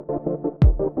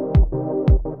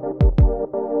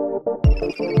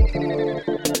It's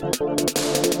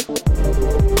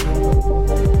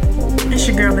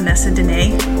your girl Vanessa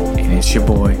Danae. And it's your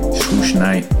boy, Swoosh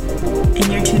Knight. And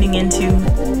you're tuning into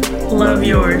Love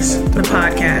Yours, the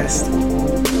podcast.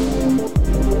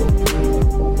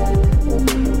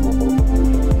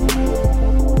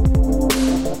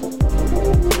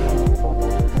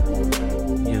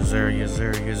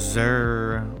 Yes,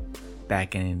 sir.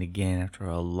 Back in it again after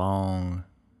a long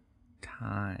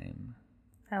time.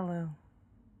 Hello.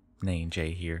 Nate and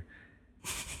Jay here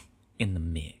in the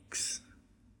mix.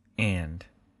 And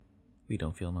we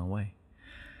don't feel no way.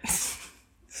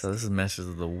 So this is message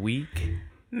of the week.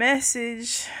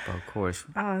 Message. But of course.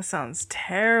 Oh, it sounds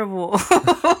terrible.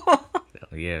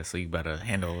 Yeah, so you better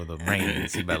handle the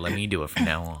reins. You better let me do it from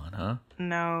now on, huh?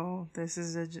 No, this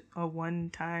is a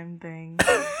one-time thing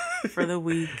for the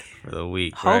week. For the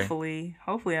week, Hopefully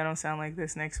I don't sound like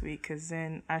this next week, because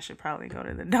then I should probably go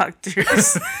to the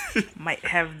doctors. Might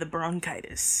have the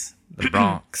bronchitis. The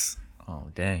Bronx. Oh,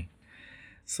 dang.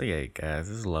 So yeah, guys,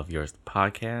 this is Love Yours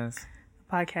podcast.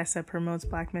 A podcast that promotes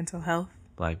Black mental health,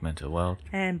 Black mental wealth,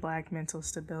 and Black mental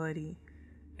stability.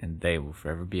 And they will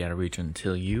forever be out of reach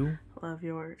until you love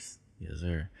yours. Yes,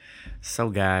 sir. So,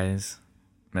 guys,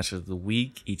 message of the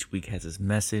week. Each week has its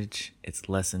message, its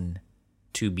lesson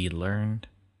to be learned.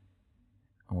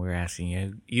 And we're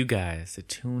asking you guys to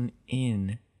tune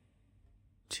in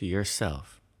to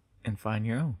yourself and find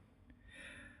your own.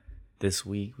 This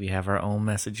week, we have our own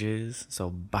messages. So,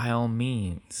 by all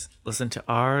means, listen to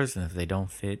ours. And if they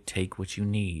don't fit, take what you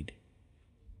need.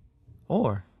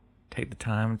 Or take the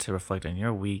time to reflect on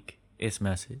your week, its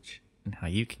message, and how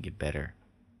you can get better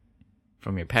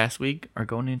from your past week or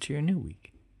going into your new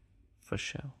week. For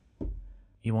sure.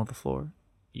 You want the floor?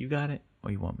 You got it?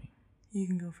 Or you want me? You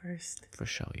can go first. For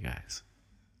sure, you guys.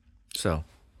 So,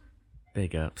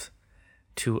 big ups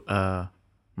to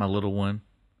my little one.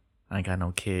 I ain't got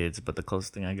no kids, but the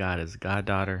closest thing I got is a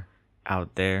goddaughter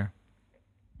out there.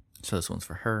 So this one's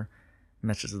for her.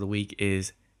 Message of the week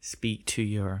is speak to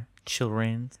your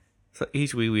children. So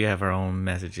each week we have our own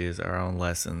messages, our own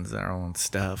lessons, our own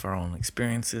stuff, our own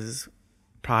experiences,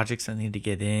 projects that need to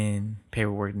get in,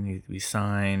 paperwork that needs to be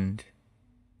signed,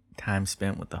 time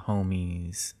spent with the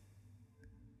homies,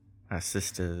 our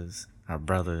sisters, our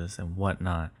brothers, and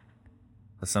whatnot.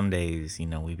 But some days,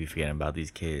 we be forgetting about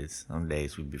these kids. Some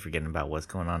days we be forgetting about what's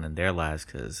going on in their lives,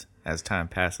 because as time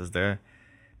passes, they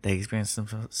experience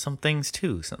some things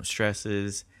too, some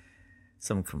stresses,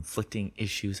 some conflicting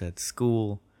issues at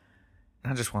school.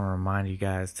 I just want to remind you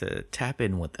guys to tap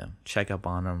in with them, check up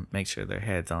on them, make sure their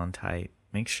head's on tight,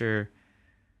 make sure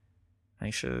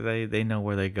they know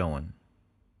where they're going,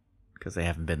 because they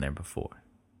haven't been there before.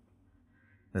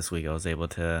 This week I was able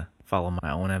to follow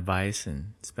my own advice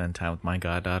and spend time with my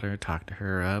goddaughter, talk to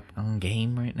her up on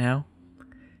game right now.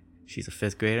 She's a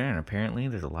 5th grader, and apparently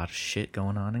there's a lot of shit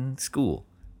going on in school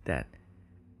that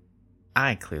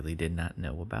I clearly did not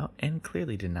know about and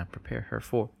clearly did not prepare her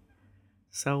for.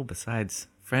 So, besides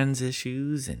friends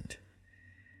issues, and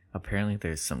apparently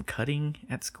there's some cutting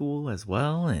at school as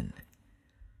well, and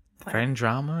friend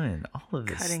drama, and all of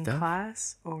this cutting stuff. Cutting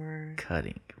class, or?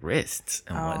 Cutting wrists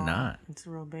and whatnot. It's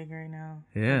real big right now.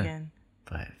 Yeah. Again.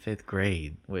 But 5th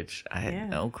grade, which I had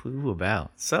no clue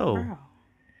about. So,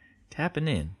 tapping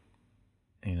in.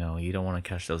 You don't want to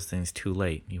catch those things too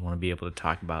late. You want to be able to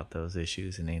talk about those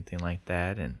issues and anything like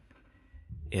that, and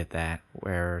if that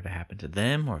were to happen to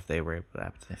them, or if they were able to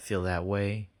happen to feel that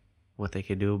way, what they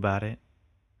could do about it.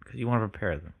 Because you want to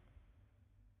prepare them.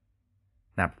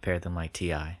 Not prepare them like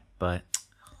T.I., but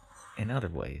in other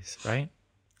ways, right?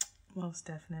 Most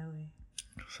definitely.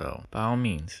 So, by all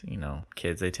means,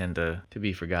 kids, they tend to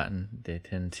be forgotten. They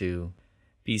tend to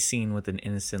be seen with an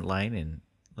innocent light, and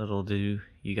little do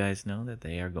you guys know that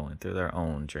they are going through their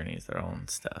own journeys, their own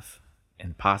stuff,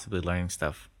 and possibly learning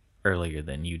stuff earlier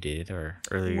than you did, or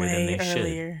earlier than they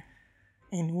should.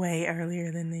 And way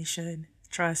earlier than they should.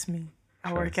 Trust me.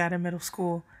 I work at a middle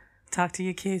school. Talk to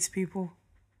your kids, people.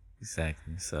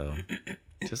 Exactly. So,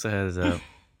 just a heads up,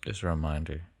 just a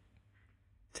reminder.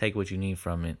 Take what you need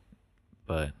from it,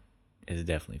 but it's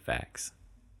definitely facts.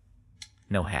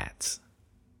 No hats.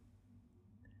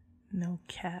 No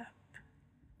cap.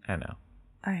 I know.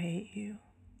 I hate you.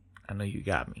 I know you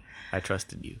got me. I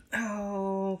trusted you.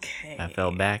 Okay. I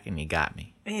fell back and you got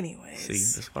me. Anyways. See,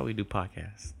 that's why we do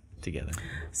podcasts together.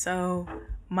 So,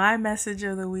 my message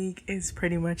of the week is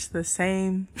pretty much the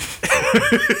same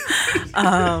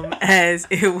as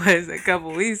it was a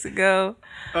couple weeks ago.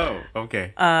 Oh,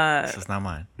 okay. So it's not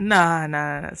mine.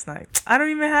 Nah, it's not. I don't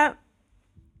even have.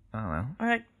 I don't know.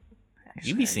 Like,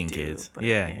 you be seeing kids.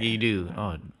 Yeah, you do.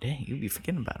 Oh, dang, you be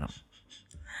forgetting about them.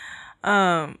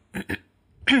 Um,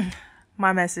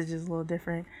 my message is a little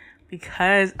different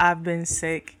because I've been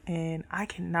sick and I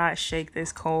cannot shake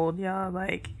this cold, y'all.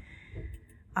 Like,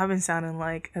 I've been sounding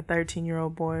like a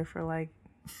 13-year-old boy for like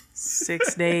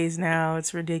 6 days now.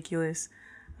 It's ridiculous.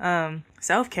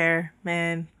 Self-care,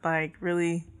 man. Like,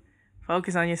 really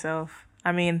focus on yourself.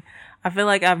 I mean, I feel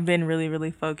like I've been really,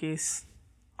 really focused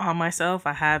on myself.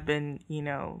 I have been,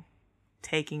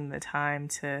 taking the time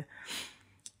to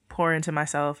pour into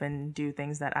myself and do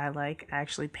things that I like. I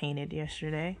actually painted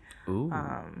yesterday. Ooh.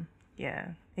 Yeah,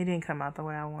 it didn't come out the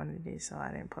way I wanted it, so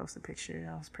I didn't post a picture.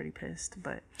 I was pretty pissed,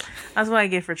 but that's what I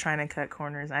get for trying to cut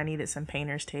corners. I needed some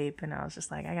painter's tape, and I was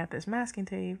just like, I got this masking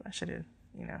tape. I should have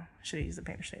used the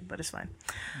painter's tape, but it's fine.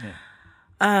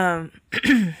 Yeah.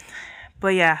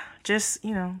 But yeah, just,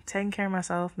 taking care of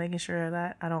myself, making sure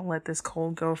that I don't let this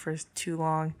cold go for too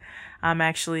long. I'm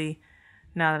actually,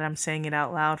 now that I'm saying it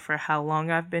out loud for how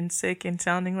long I've been sick and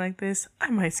sounding like this,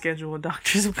 I might schedule a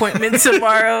doctor's appointment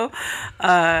tomorrow.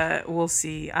 We'll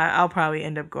see. I'll probably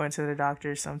end up going to the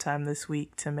doctor sometime this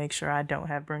week to make sure I don't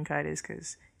have bronchitis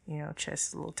because, chest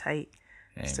is a little tight.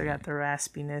 Hey, still got the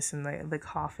raspiness and the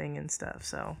coughing and stuff,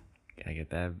 so. Gotta get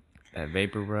that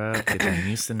vapor rub, get that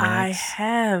Mucinex. I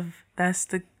have. That's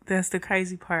the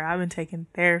crazy part. I've been taking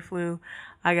Theraflu.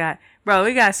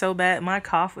 It got so bad. My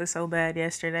cough was so bad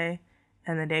yesterday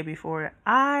and the day before.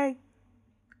 I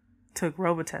took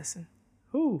Robitussin.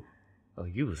 Ooh. Oh,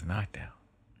 you was knocked out.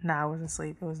 Nah, I wasn't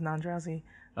asleep. It was non-drowsy.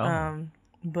 Oh.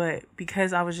 But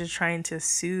because I was just trying to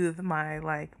soothe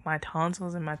my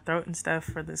tonsils and my throat and stuff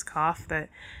for this cough that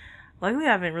luckily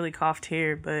I haven't really coughed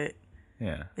here, but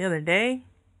yeah. The other day,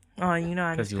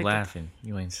 because you laughing.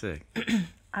 You ain't sick.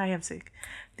 I am sick.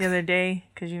 The other day,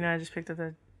 because I just picked up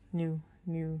a new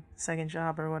second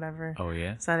job or whatever. Oh,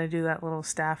 yeah? So I had to do that little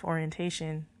staff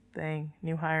orientation thing,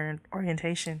 new hire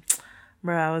orientation.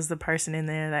 Bro, I was the person in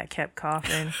there that kept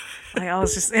coughing. I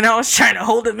was trying to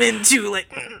hold him in too, like...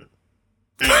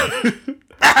 like,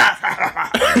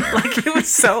 it was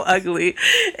so ugly.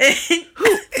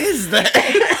 Who is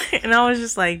that? And I was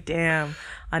just like, damn,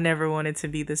 I never wanted to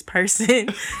be this person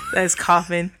that's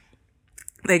coughing.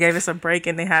 They gave us a break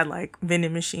and they had like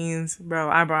vending machines. Bro,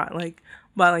 I bought like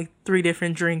 3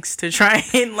 different drinks to try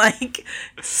and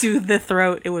soothe the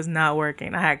throat. It was not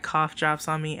working. I had cough drops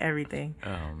on me, everything. Oh,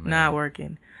 man. Not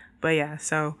working. But yeah,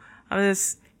 so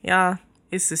it's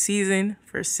the season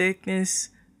for sickness.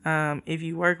 If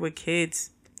you work with kids,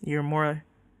 you're more...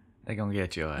 They're gonna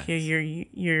get your ass.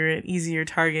 You're an easier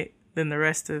target than the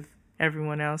rest of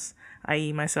everyone else,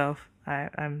 i.e. myself.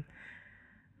 I'm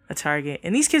a target.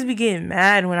 And these kids be getting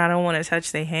mad when I don't want to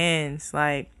touch their hands.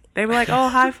 Like, they be like, oh,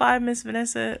 high five, Miss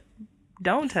Vanessa.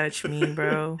 Don't touch me,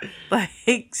 bro.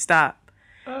 Stop.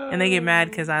 And they get mad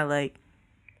because I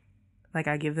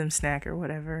I give them snack or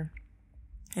whatever.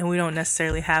 And we don't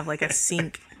necessarily have a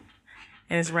sink.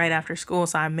 And it's right after school,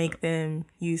 so I make them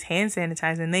use hand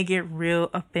sanitizer, and they get real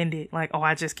offended. Like, oh,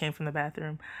 I just came from the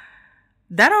bathroom.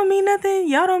 That don't mean nothing.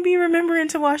 Y'all don't be remembering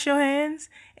to wash your hands.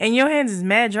 And your hands is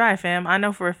mad dry, fam. I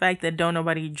know for a fact that don't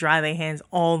nobody dry their hands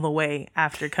all the way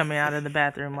after coming out of the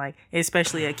bathroom.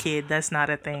 Especially a kid. That's not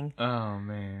a thing. Oh,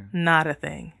 man. Not a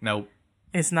thing. Nope.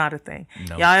 It's not a thing.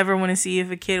 Nope. Y'all ever want to see if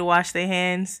a kid wash their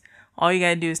hands? All you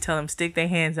gotta do is tell them, stick their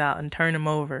hands out and turn them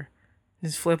over.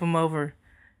 Just flip them over.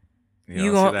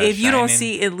 If you don't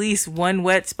see at least one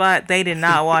wet spot, they did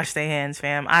not wash their hands,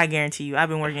 fam. I guarantee you. I've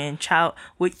been working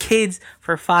with kids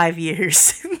for 5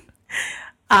 years.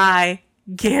 I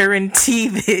guarantee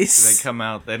this. They come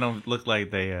out. They don't look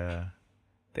like they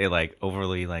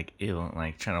overly ill,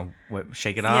 trying to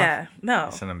shake it off. Yeah,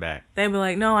 no. Send them back. They be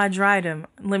like, no, I dried them.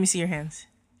 Let me see your hands.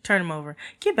 Turn them over.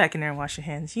 Get back in there and wash your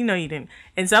hands. You know you didn't.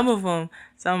 And some of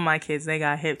my kids, they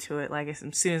got hip to it. As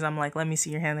soon as I'm like, let me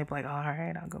see your hand, they be like, all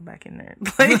right, I'll go back in there.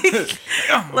 Yeah,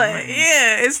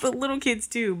 it's the little kids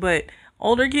too. But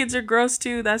older kids are gross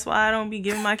too. That's why I don't be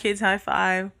giving my kids high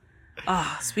five.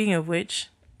 Speaking of which,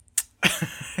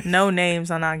 no names.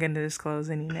 I'm not going to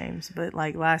disclose any names. But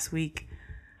last week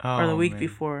or the week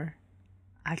before,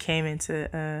 I came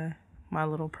into my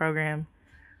little program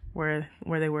where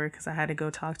they were, because I had to go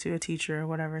talk to a teacher or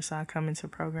whatever, so I come into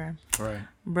program. Right.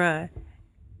 Bruh,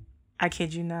 I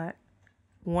kid you not.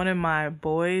 One of my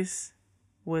boys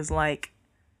was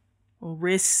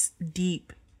wrist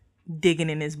deep digging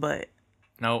in his butt.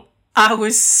 Nope. I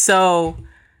was so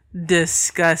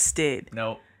disgusted.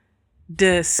 Nope.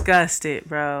 Disgusted,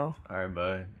 bro. All right,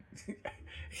 bud.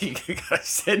 You gotta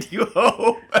send you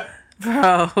home.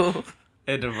 Bro.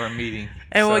 End of our meeting.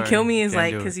 And what killed me is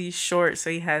because he's short,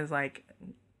 so he had a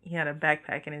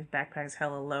backpack, and his backpack's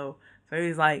hella low, so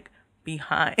he's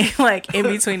behind, in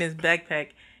between his backpack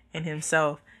in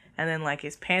himself. And then like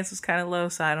his pants was kind of low,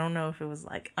 so I don't know if it was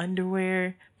like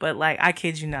underwear, but like I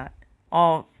kid you not,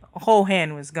 a whole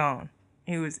hand was gone.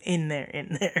 He was in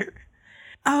there.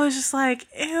 I was just like,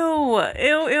 ew,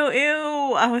 ew, ew,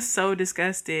 ew. I was so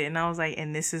disgusted. And I was like,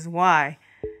 and this is why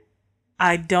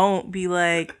I don't be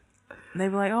like, they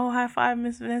be like, oh, high five,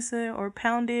 Miss Vanessa, or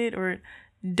pound it, or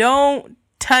don't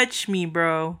touch me,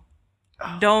 bro.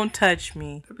 Don't touch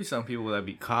me. There'd be some people that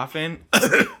be coughing.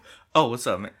 Oh, what's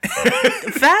up, man?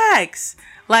 Facts.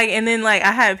 Like, and then like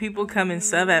I had people come and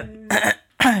sub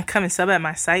at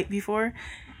my site before,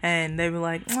 and they were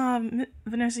like, "Oh,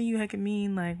 Vanessa, you heckin'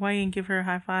 mean. Like, why you didn't give her a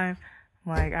high five?"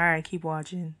 I'm like, all right, keep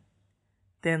watching.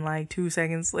 Then like 2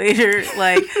 seconds later,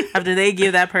 like after they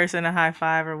give that person a high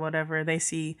five or whatever, they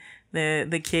see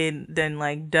the kid then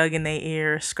like dug in their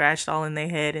ear, scratched all in their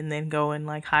head, and then go and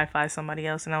like high five somebody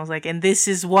else. And I was like, and this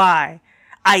is why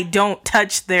I don't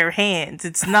touch their hands.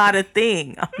 It's not a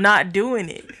thing. I'm not doing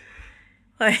it.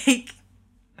 Like,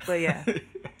 but yeah,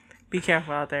 be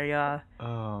careful out there, y'all.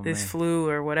 Oh, this man. flu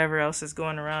or whatever else is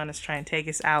going around is trying to take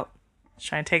us out. It's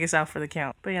trying to take us out for the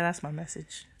count. But yeah, that's my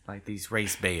message. Like these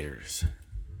race baiters.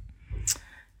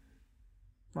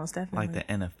 Most definitely. Like the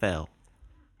NFL.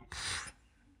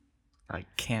 Like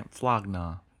Camp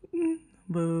Flogna.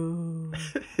 Boo.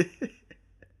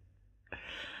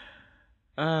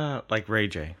 Like Ray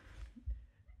J.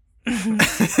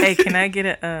 Hey, can I get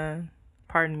a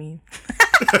pardon me?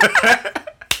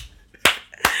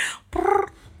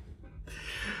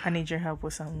 I need your help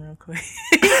with something real quick.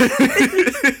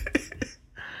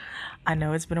 I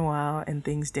know it's been a while and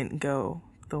things didn't go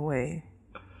the way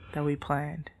that we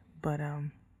planned, but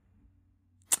I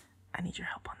need your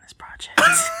help on this project.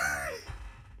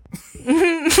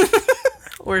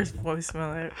 Worst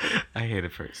voicemail ever. I hate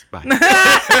it first. Bye.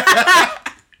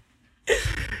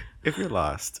 If you're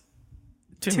lost,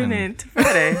 tune in to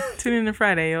Friday. Tune in to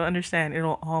Friday. You'll understand.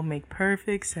 It'll all make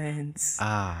perfect sense.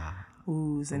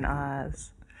 Oohs and ahs.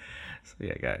 So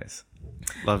yeah, guys.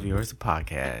 Love Yours, the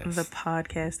podcast. The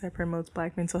podcast that promotes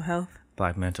Black mental health,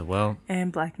 Black mental wealth,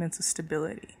 and Black mental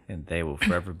stability. And they will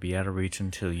forever be out of reach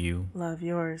until you love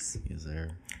yours. Yes, sir.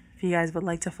 If you guys would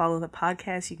like to follow the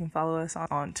podcast, you can follow us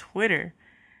on Twitter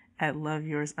at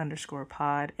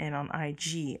loveyours_pod and on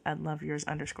IG at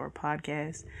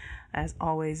loveyours_podcast. As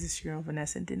always, it's your girl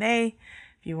Vanessa Danae.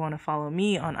 If you want to follow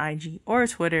me on IG or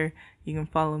Twitter, you can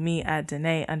follow me at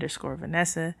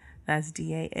Danae_Vanessa. That's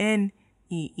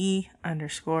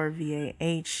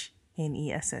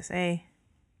DANEE_VAHNESSA.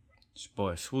 It's your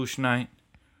boy Swoosh Knight.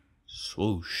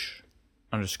 Swoosh_Knight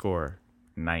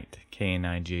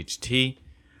KNIGHT.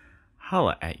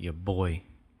 Holla at your boy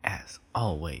as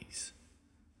always.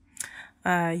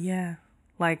 Yeah.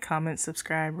 Like, comment,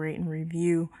 subscribe, rate, and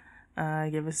review.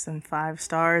 Give us some 5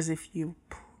 stars if you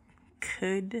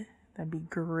could. That'd be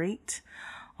great.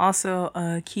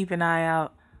 Also, keep an eye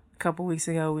out. A couple weeks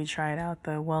ago, we tried out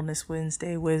the Wellness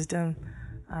Wednesday Wisdom.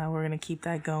 We're going to keep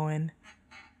that going.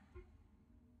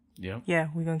 Yep. Yeah,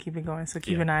 we're going to keep it going. So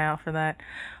keep an eye out for that.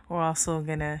 We're also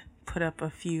going to put up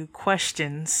a few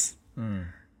questions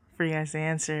for you guys to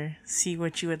answer. See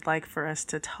what you would like for us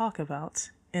to talk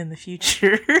about in the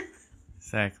future.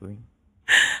 Exactly.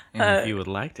 And if you would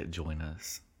like to join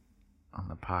us on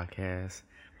the podcast,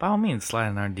 by all means, slide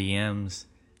in our DMs,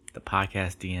 the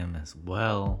podcast DM as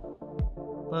well.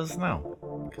 Let us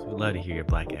know, because we'd love to hear your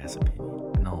black ass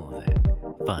opinion and all of that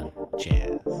fun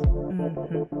jazz.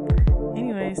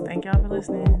 Anyways, thank y'all for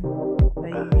listening.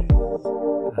 Bye.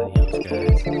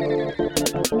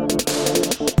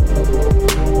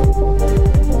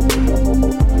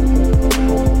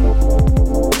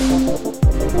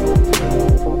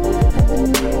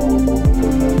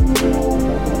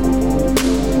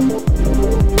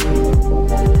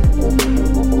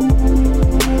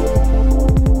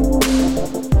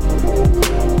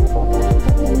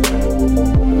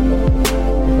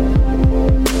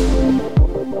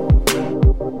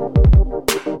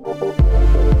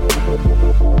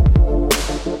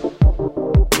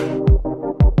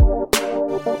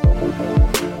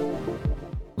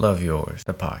 Love Yours,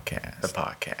 the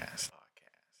podcast.